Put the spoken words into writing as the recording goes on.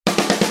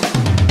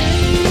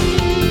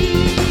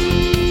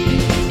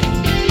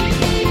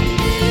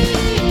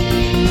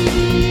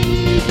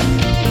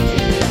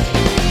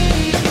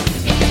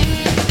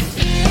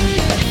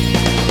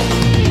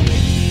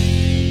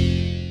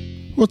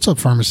What's up,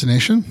 Pharmacy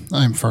Nation?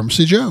 I'm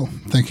Pharmacy Joe.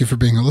 Thank you for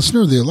being a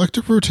listener of the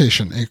Elective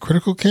Rotation, a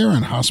critical care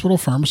and hospital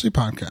pharmacy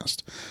podcast.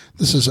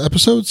 This is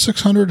episode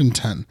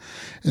 610.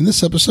 In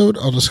this episode,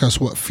 I'll discuss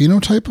what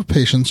phenotype of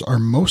patients are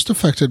most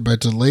affected by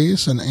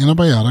delays in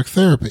antibiotic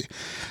therapy.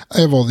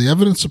 I have all the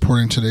evidence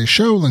supporting today's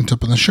show linked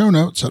up in the show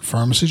notes at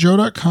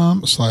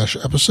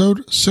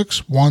pharmacyjoe.com/episode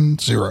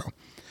 610.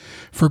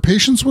 For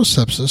patients with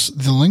sepsis,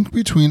 the link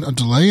between a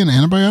delay in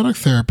antibiotic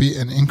therapy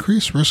and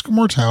increased risk of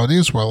mortality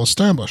is well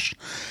established.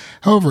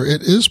 However,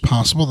 it is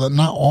possible that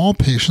not all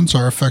patients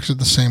are affected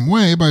the same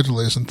way by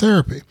delays in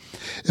therapy.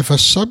 If a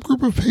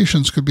subgroup of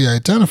patients could be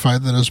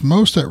identified that is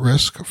most at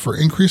risk for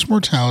increased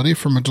mortality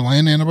from a delay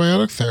in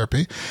antibiotic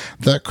therapy,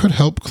 that could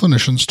help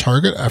clinicians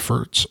target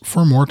efforts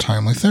for more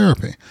timely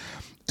therapy.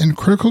 In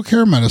critical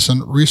care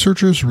medicine,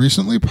 researchers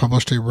recently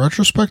published a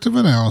retrospective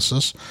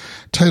analysis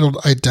titled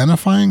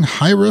Identifying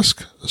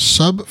High-Risk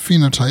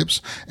Subphenotypes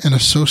and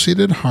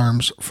Associated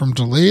Harms from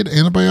Delayed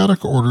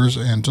Antibiotic Orders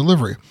and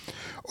Delivery.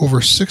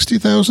 Over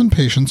 60,000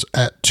 patients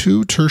at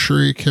 2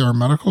 tertiary care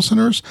medical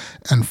centers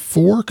and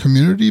 4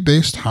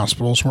 community-based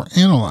hospitals were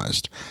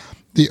analyzed.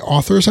 The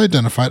authors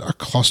identified a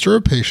cluster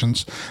of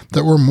patients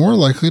that were more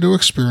likely to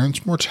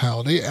experience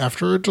mortality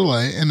after a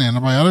delay in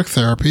antibiotic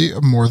therapy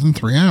of more than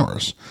 3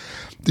 hours.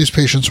 These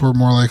patients were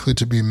more likely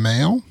to be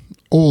male,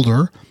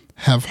 older,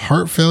 have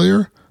heart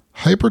failure,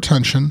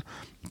 hypertension,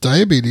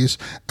 diabetes,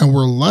 and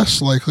were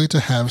less likely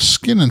to have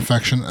skin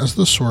infection as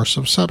the source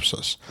of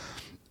sepsis.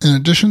 In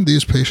addition,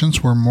 these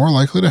patients were more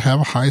likely to have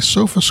a high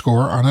SOFA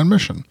score on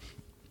admission.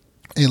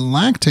 A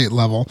lactate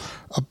level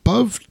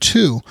above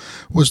 2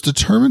 was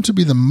determined to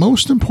be the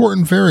most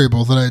important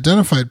variable that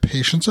identified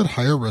patients at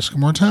higher risk of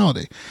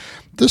mortality.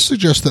 This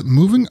suggests that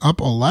moving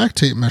up a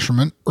lactate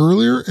measurement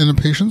earlier in a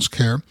patient's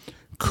care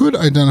could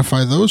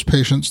identify those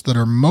patients that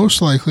are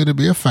most likely to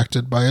be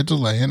affected by a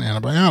delay in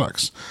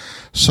antibiotics.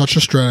 Such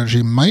a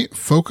strategy might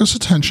focus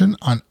attention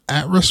on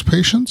at-risk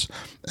patients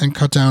and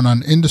cut down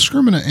on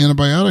indiscriminate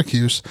antibiotic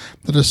use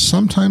that is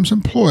sometimes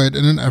employed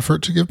in an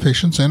effort to give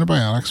patients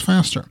antibiotics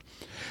faster.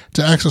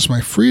 To access my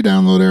free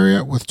download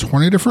area with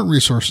 20 different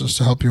resources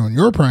to help you in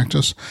your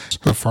practice,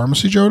 go to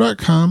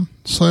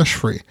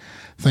pharmacyjoe.com/free.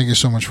 Thank you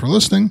so much for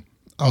listening.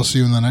 I'll see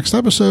you in the next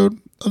episode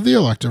of the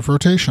Elective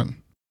Rotation.